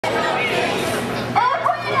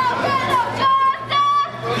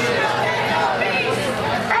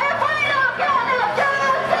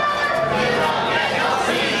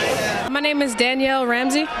name is Danielle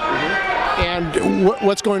Ramsey. And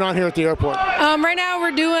what's going on here at the airport? Right now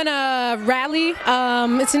we're doing a rally.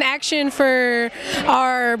 It's an action for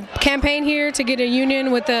our campaign here to get a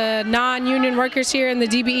union with the non-union workers here in the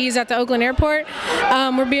DBEs at the Oakland airport.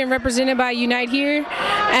 We're being represented by Unite Here,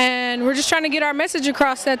 and we're just trying to get our message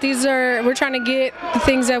across that we're trying to get the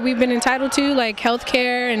things that we've been entitled to, like health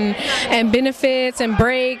care and benefits and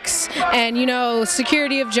breaks and, you know,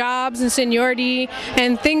 security of jobs and seniority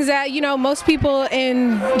and things that, you know, most people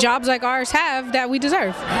in jobs like ours have that we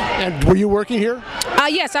deserve. And were you working here?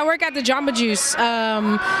 Yes, I work at the Jamba Juice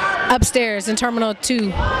upstairs in Terminal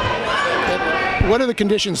 2. What are the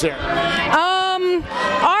conditions there?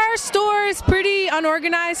 Our store is pretty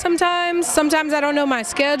unorganized sometimes. Sometimes I don't know my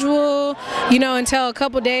schedule, you know, until a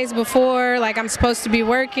couple days before, like I'm supposed to be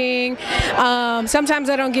working. Sometimes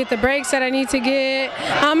I don't get the breaks that I need to get.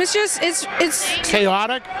 It's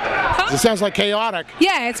chaotic? Huh? It sounds like chaotic.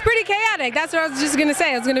 Yeah, it's pretty chaotic. That's what I was just gonna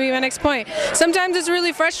say. It's gonna be my next point. Sometimes it's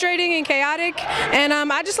really frustrating and chaotic, and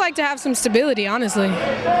I just like to have some stability, honestly.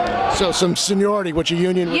 So some seniority, which a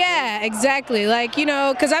union. Yeah, exactly. Like, you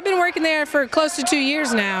know, because I've been working there for close to 2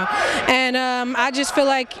 years now, and I just feel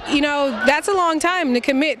like, you know, that's a long time to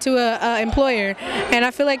commit to a employer, and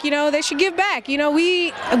I feel like, you know, they should give back. You know,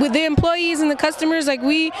 we, with the employees and the customers, like,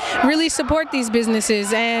 we really support these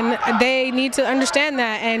businesses, and they need to understand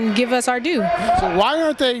that and give us our due. So why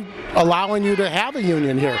aren't they allowing you to have a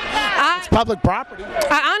union here? It's public property.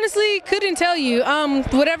 I honestly couldn't tell you.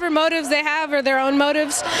 Whatever motives they have are their own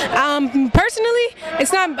motives. Personally,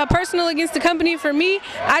 it's not a personal against the company for me.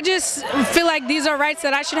 I just feel like these are rights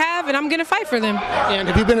that I should have, and I'm going to fight for them. And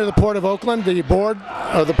have you been to the Port of Oakland, the board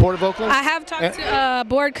of the Port of Oakland? I have talked to a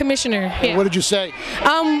board commissioner. Yeah. What did you say?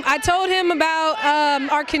 I told him about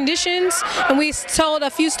our conditions, and we told a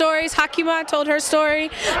few stories. Hakima told her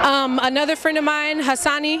story. Another friend of mine,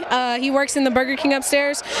 Hassani, he works in the Burger King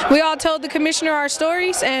upstairs. We all told the commissioner our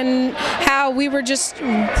stories and how we were just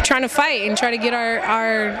trying to fight and try to get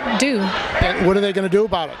our due. And what are they going to do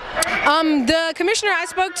about it? The commissioner I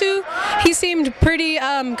spoke to, he seemed pretty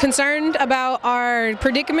concerned about our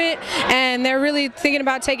predicament, and they're really thinking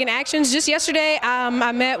about taking actions. Just yesterday,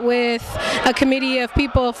 I met with a committee of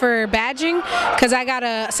people for badging because I got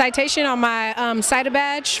a citation on my CITA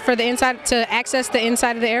badge for the inside to access the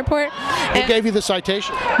inside of the airport. Who gave you the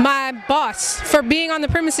citation? My boss, for being on the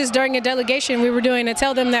premises during a delegation we were doing to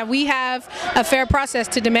tell them that we have a fair process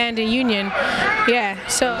to demand a union. Yeah.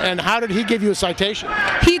 So. And how did he give you a citation?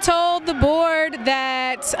 He told the board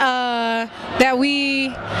that that we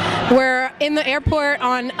were in the airport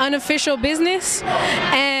on unofficial business,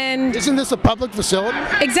 and isn't this a public facility?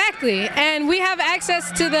 Exactly, and we have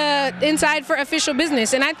access to the inside for official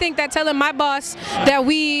business, and I think that telling my boss that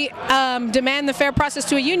we demand the fair process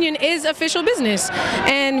to a union is official business,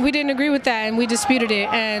 and we didn't agree with that, and we disputed it,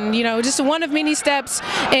 and, you know, just one of many steps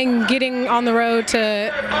in getting on the road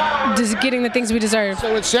to just getting the things we deserve.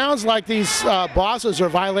 So it sounds like these bosses are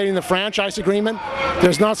violating the franchise agreement.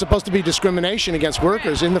 There's not supposed to be discrimination against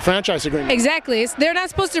workers in the franchise agreement. Exactly. They're not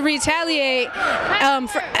supposed to retaliate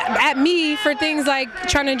at me for things like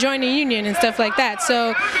trying to join a union and stuff like that.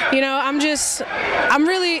 So, you know, I'm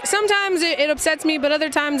really, sometimes it upsets me, but other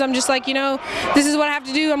times I'm just like, you know, this is what I have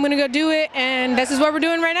to do. I'm going to go do it, and this is what we're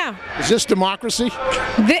doing right now. Is this democracy?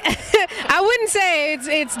 I wouldn't say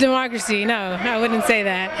it's democracy. No, I wouldn't say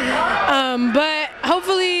that. But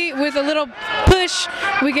hopefully with a little push,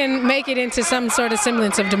 we can make it into some sort of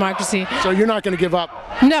semblance of democracy. So you're not going to give up?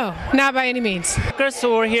 No, not by any means. Workers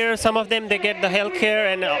over here, some of them, they get the health care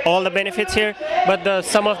and all the benefits here, but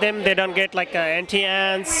some of them, they don't get, like Auntie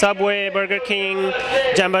Anne's, Subway, Burger King,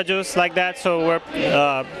 Jamba Juice, like that, so we're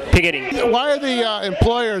picketing. Why are the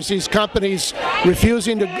employers, these companies,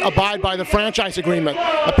 refusing to abide by the franchise agreement?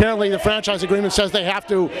 Apparently the franchise agreement says they have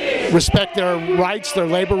to respect their rights, their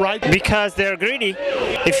labor rights. Because they're greedy.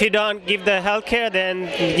 If you don't give the health care, then,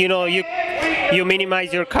 you know, you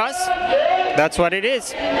minimize your costs. That's what it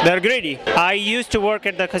is. They're greedy. I used to work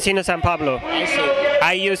at the Casino San Pablo.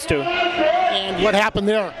 I used to. And what happened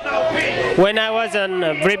there? When I was on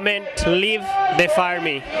bereavement leave, they fired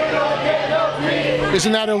me.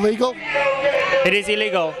 Isn't that illegal? It is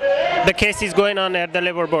illegal. The case is going on at the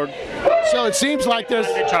labor board. So it seems like there's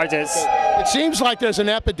charges. It seems like there's an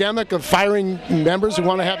epidemic of firing members who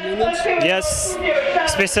want to have unions. Yes,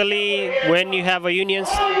 especially when you have a unions,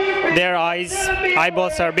 their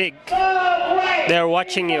eyeballs are big. They're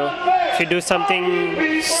watching you. If you do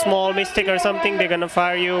something small mistake or something, they're gonna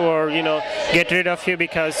fire you or, you know, get rid of you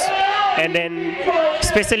because. And then,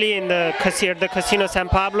 especially in the Casino San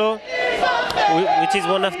Pablo, which is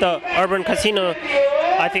one of the urban casino,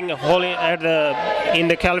 I think, in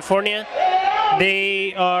the California.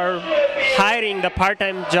 they are hiring the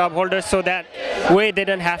part-time job holders so that way they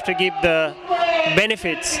don't have to give the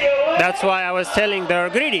benefits. That's why I was telling they're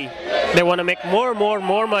greedy. They want to make more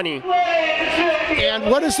money. And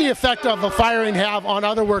what does the effect of a firing have on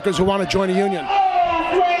other workers who want to join a union?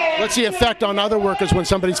 What's the effect on other workers when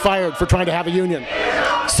somebody's fired for trying to have a union?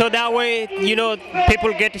 So that way,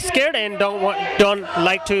 people get scared and don't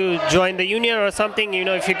like to join the union or something.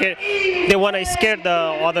 If they want to scare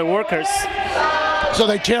the other workers. So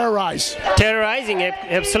they terrorize. Terrorizing,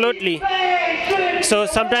 absolutely. So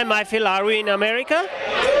sometimes I feel, are we in America?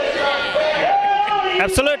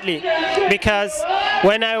 Absolutely, because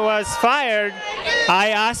when I was fired, I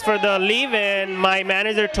asked for the leave and my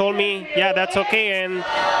manager told me, yeah, that's okay. And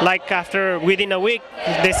within a week,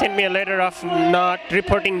 they sent me a letter of not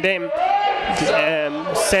reporting them,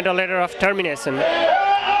 sent a letter of termination.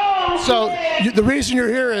 So the reason you're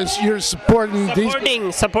here is you're supporting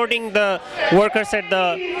the workers at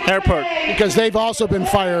the airport. Because they've also been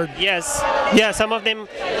fired. Yes. Yeah, some of them,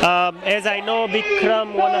 as I know,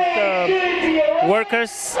 Bikram, one of the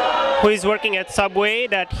workers who is working at Subway,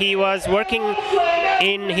 that he was working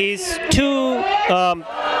in his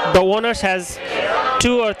the owners has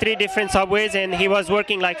 2 or 3 different subways, and he was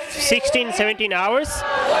working like 16, 17 hours,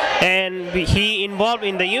 and he involved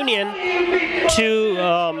in the union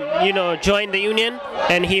to join the union,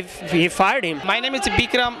 and he fired him. My name is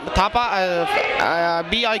Bikram Thapa,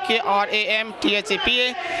 Bikram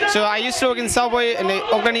Thapa. So I used to work in Subway in the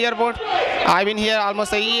Oakland airport. I've been here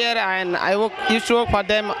almost a year, and I used to work for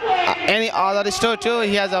them any other store too.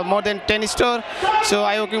 He has more than 10 stores. So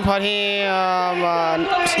I working for him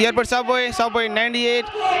airport Subway 98,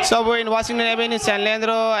 Subway in Washington Avenue, San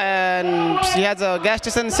Leandro, and he has a gas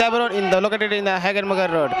station located in the Hagenmagar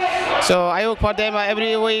Road. So I work for them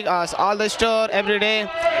every week, all the store, every day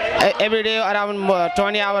around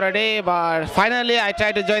 20 hours a day. But finally I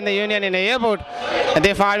tried to join the union in the airport, and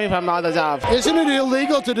they fired me from all the job. Isn't it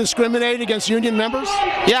illegal to discriminate against union members?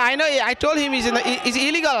 Yeah, I know. I told him it's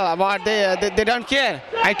illegal, but they don't care.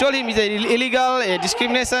 I told him it's illegal,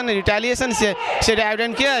 discrimination, retaliation. He said, I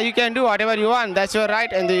don't care. You can do whatever you want. That's your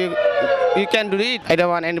right, and you can do it. I don't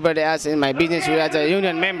want anybody else in my business who is a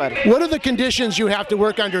union member. What are the conditions you have to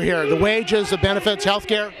work under here? The wages, the benefits, health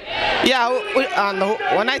care? Yeah,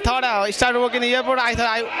 when I thought I started working in the airport, I thought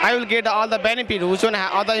I will get all the benefits which one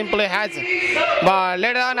other employee has. But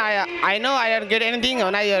later on, I know I didn't get anything.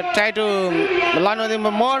 When I try to learn with them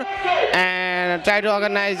more and try to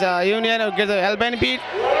organize a union or get the health benefit,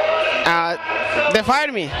 they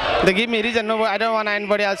fired me. They give me reason. No, I don't want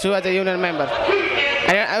anybody else who is a union member.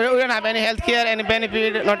 We don't have any health care, any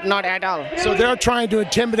benefit, not at all. So they're trying to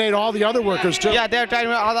intimidate all the other workers too? Yeah, they're trying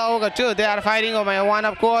to all the workers too. They are fighting on one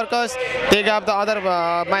of co-workers. They got the other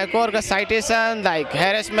my co-workers citation, like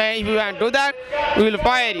harassment. If you want to do that, we will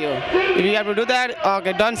fire you. If you have to do that,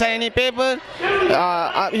 okay, don't sign any paper.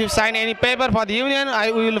 If you sign any paper for the union,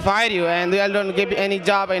 we will fire you, and I don't give you any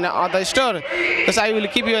job in other store. Because I will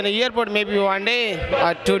keep you in the airport maybe 1 day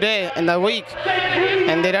or 2 days in the week,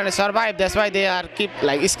 and they don't survive. That's why they are keep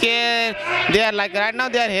scared. They are right now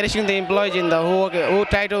they are harassing the employees in the who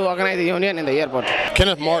try to organize the union in the airport.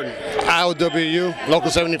 Kenneth Martin, IOWU, Local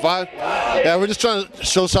 75. Yeah, we're just trying to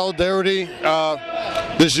show solidarity.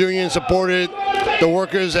 This union supported the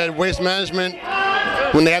workers at Waste Management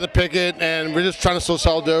when they had to picket, and we're just trying to show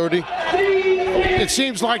solidarity. It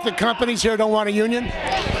seems like the companies here don't want a union?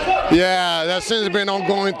 Yeah, that seems to be an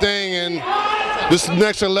ongoing thing, and this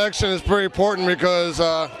next election is pretty important because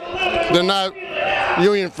they're not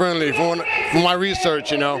union friendly from my research,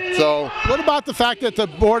 So what about the fact that the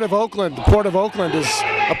Port of Oakland is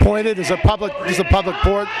appointed as a public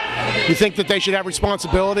port? You think that they should have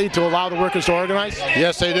responsibility to allow the workers to organize?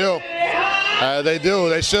 Yes, they do. They do.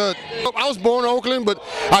 They should. I was born in Oakland, but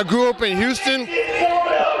I grew up in Houston.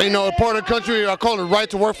 A part of the country I call it right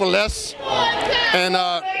to work for less, and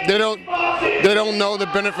they don't know the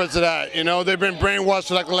benefits of that. They've been brainwashed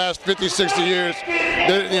for the last 50, 60 years.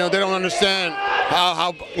 They don't understand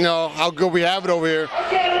how good we have it over here.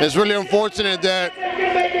 It's really unfortunate that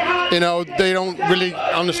they don't really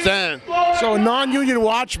understand. So a non-union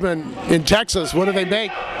watchman in Texas, what do they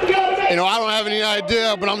make? I don't have any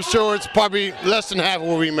idea, but I'm sure it's probably less than half of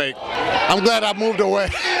what we make. I'm glad I moved away.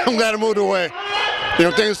 I'm glad I moved away.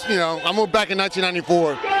 I moved back in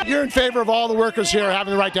 1994. You're in favor of all the workers here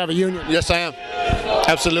having the right to have a union? Yes, I am.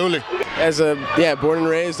 Absolutely. As a born and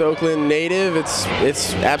raised Oakland native, it's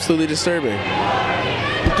absolutely disturbing.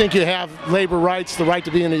 You think you have labor rights, the right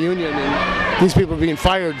to be in a union, and these people are being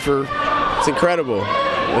fired for... It's incredible.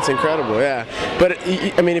 It's incredible, yeah. But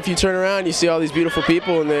I mean, if you turn around, you see all these beautiful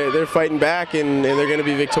people, and they're fighting back, and they're going to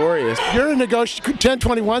be victorious. You're in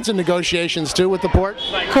 1021's in negotiations too with the port?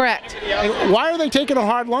 Correct. And why are they taking a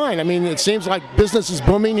hard line? I mean, it seems like business is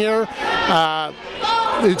booming here.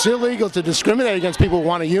 It's illegal to discriminate against people who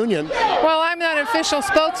want a union. Well, I'm not an official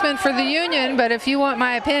spokesman for the union, but if you want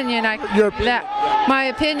my opinion, my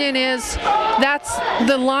opinion is that's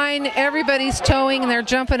the line everybody's towing, and they're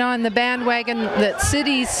jumping on the bandwagon that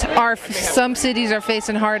some cities are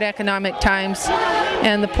facing hard economic times,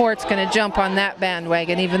 and the port's going to jump on that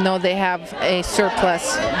bandwagon, even though they have a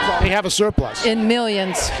surplus. They have a surplus? In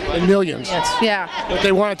millions. In millions? Yes, yeah. That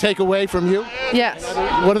they want to take away from you? Yes.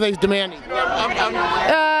 What are they demanding?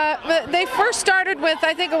 They first started with,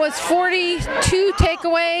 I think it was 42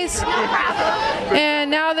 takeaways,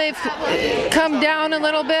 and now they've come down a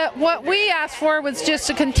little bit. What we asked for was just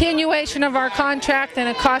a continuation of our contract and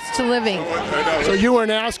a cost to living. So you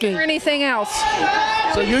weren't asking for anything else.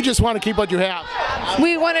 So you just want to keep what you have?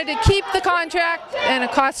 We wanted to keep the contract and a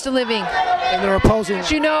cost of living. And they're opposing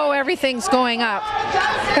it. You know, everything's going up.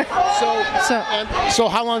 So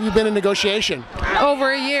how long have you been in negotiation?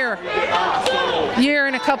 Over a year. Year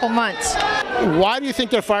and a couple months. Why do you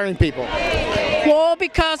think they're firing people? Well,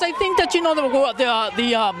 because I think that, you know, the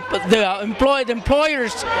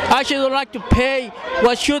employers actually don't like to pay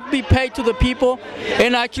what should be paid to the people,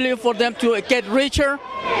 and actually for them to get richer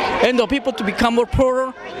and the people to become more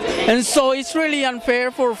poorer. And so it's really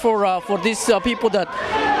unfair for these people that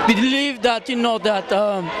believe that, you know, that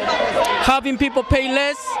having people pay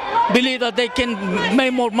less, believe that they can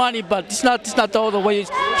make more money, but it's not the other way. It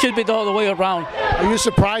should be the other way around. Are you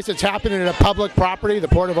surprised it's happening in a public property, the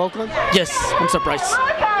Port of Oakland? Yes, I'm surprised.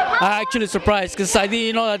 I'm actually surprised because I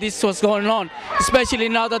didn't know that this was going on, especially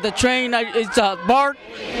now that the train BART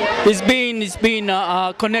is being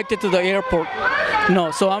connected to the airport.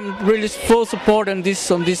 No, so I'm really full support on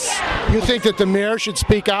this. You think that the mayor should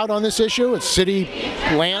speak out on this issue? It's city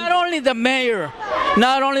land? Not only the mayor.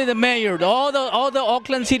 All the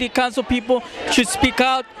Oakland City Council people should speak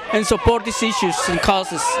out and support these issues and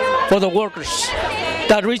causes for the workers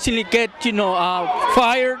that recently get, you know,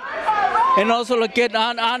 fired and also get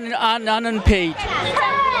unpaid.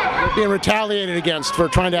 They're being retaliated against for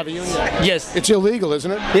trying to have a union. Yes. It's illegal,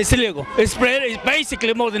 isn't it? It's illegal. It's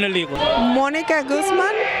basically more than illegal. Monica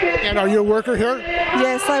Guzman. And are you a worker here?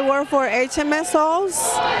 Yes, I work for HMSOs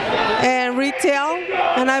and retail,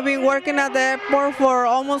 and I've been working at the airport for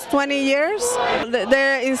almost 20 years.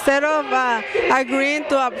 Instead of agreeing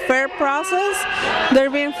to a fair process, they're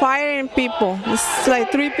being firing people. It's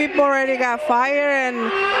like 3 people already got fired,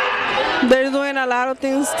 and they're doing a lot of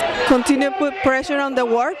things to continue to put pressure on the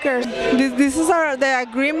workers. This is the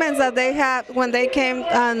agreements that they had when they came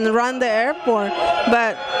and run the airport,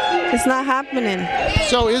 but it's not happening.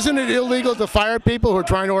 So isn't it illegal to fire people who are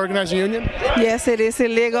trying to organize a union? Yes, it is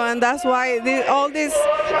illegal, and that's why all these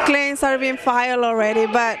claims are being filed already,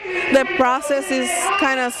 but the process is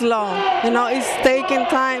kind of slow. You know, it's taking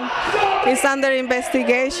time. It's under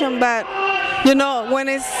investigation, but you know, when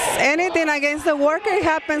it's anything against the worker, it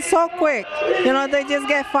happens so quick. You know, they just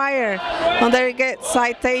get fired, and they get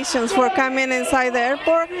citations for coming inside the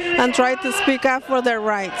airport and try to speak up for their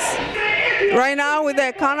rights. Right now, with the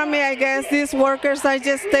economy, I guess these workers are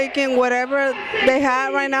just taking whatever they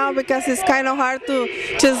have right now because it's kind of hard to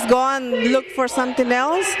just go and look for something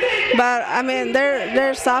else. But I mean,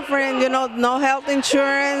 they're suffering. You know, no health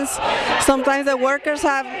insurance. Sometimes the workers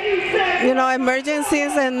have, you know,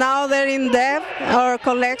 emergencies, and now they're in debt or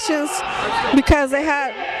collections because they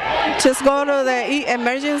had just go to the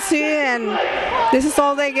emergency, and this is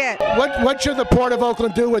all they get. What should the Port of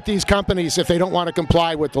Oakland do with these companies if they don't want to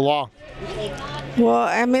comply with the law? Well,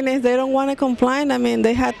 I mean, if they don't want to comply, I mean,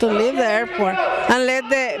 they have to leave the airport and let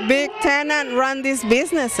the big tenant run these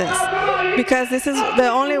businesses, because this is the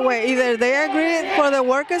only way. Either they agree for the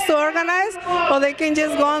workers to organize, or they can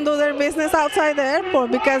just go and do their business outside the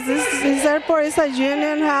airport, because this airport is a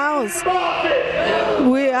union house.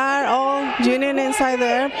 We are all union inside the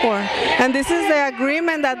airport, and this is the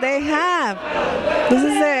agreement that they have. This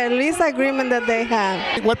is the lease agreement that they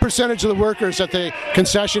have. What percentage of the workers at the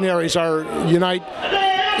concessionaries are Unite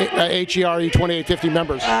HERE 2850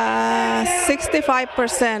 members?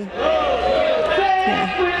 65%.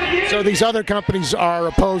 Yeah. So these other companies are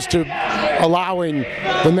opposed to allowing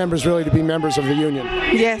the members really to be members of the union?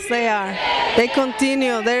 Yes, they are. They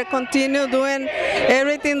continue doing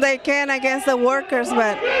everything they can against the workers,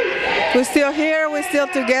 but We're still here, we're still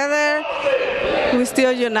together, we're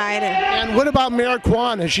still united. And what about Mayor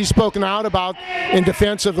Kwan? Has she spoken out about in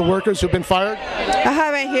defense of the workers who've been fired? I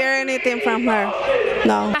haven't heard anything from her.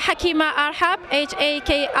 No. Hakima Arhab,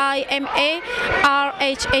 Hakima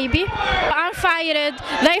Rhab. I'm fired.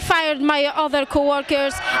 They fired my other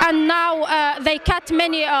co-workers, and now they cut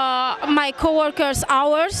many my co-workers'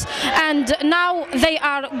 hours, and now they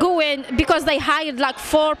are going because they hired like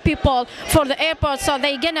 4 people for the airport, so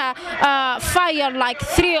they're gonna fire like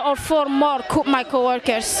 3 or 4 more my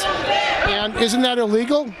co-workers. And isn't that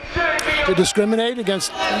illegal to discriminate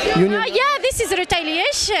against union? Yeah, this is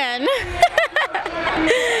retaliation.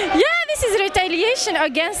 Yeah, this is retaliation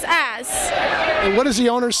against us. And what does the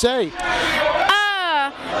owner say?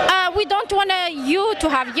 We don't want you to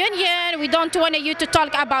have union. We don't want you to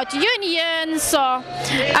talk about union. So,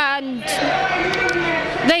 and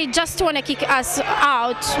they just want to kick us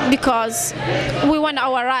out because we want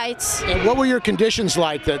our rights. And what were your conditions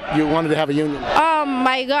like that you wanted to have a union? Oh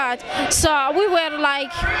my God! So we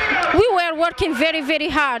were working very, very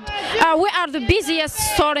hard. We are the busiest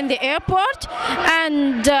store in the airport,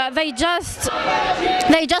 and they just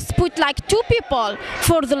put like 2 people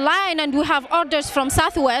for the line, and we have orders from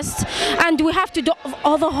Southwest, and we have to do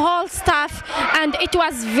all the whole stuff, and it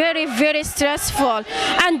was very, very stressful.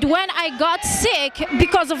 And when I got sick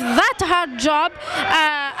because of that hard job,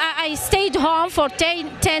 I stayed home for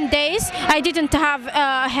 10 days. I didn't have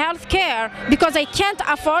health care because I can't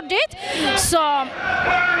afford it. So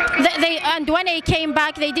and when I came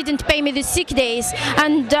back, they didn't pay me the sick days.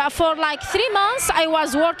 And for like 3 months, I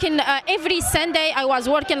was working every Sunday. I was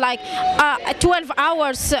working like 12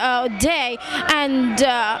 hours a day, and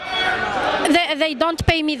they don't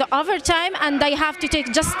pay me the overtime, and I have to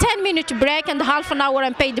take just 10-minute break and half an hour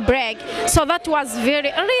unpaid break. So that was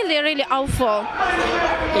really awful.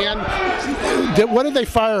 And what did they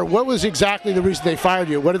fire? What was exactly the reason they fired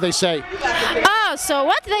you? What did they say? So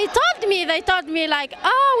what they told me like,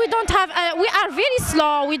 oh, we don't have, we are very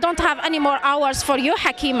slow, we don't have any more hours for you,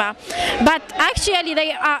 Hakima. But actually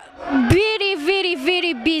they are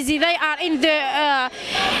very busy. They are in the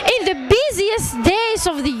busiest days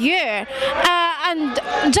of the year, and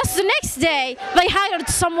just the next day they hired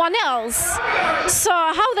someone else. So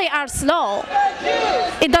how they are slow?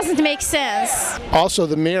 It doesn't make sense. Also,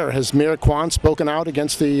 the mayor, has Mayor Kwan spoken out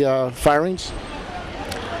against the firings?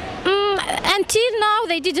 Until now,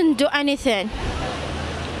 they didn't do anything.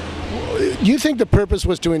 You think the purpose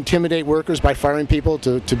was to intimidate workers by firing people,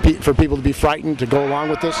 for people to be frightened to go along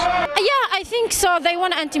with this? Yeah, I think so. They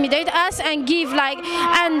want to intimidate us and give like,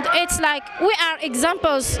 and it's like we are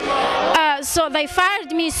examples. So they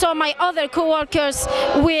fired me, so my other co-workers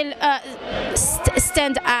will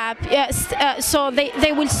stand up. So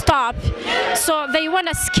they will stop. So they want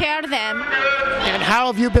to scare them. And how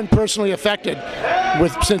have you been personally affected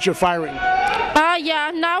since your firing?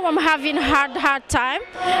 Yeah, now I'm having hard time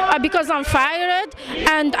because I'm fired,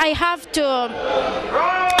 and I have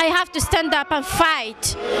to stand up and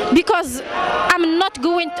fight because I'm not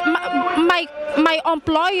going to, my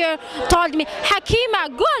employer told me, Hakima,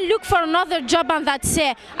 go and look for another job, and that's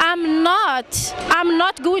it. I'm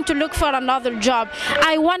not going to look for another job.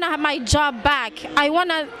 I want to have my job back. I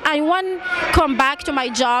want to come back to my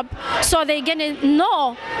job, so they're gonna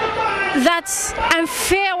know that's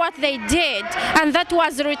unfair what they did, and that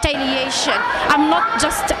was retaliation. I'm not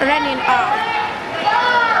just running off.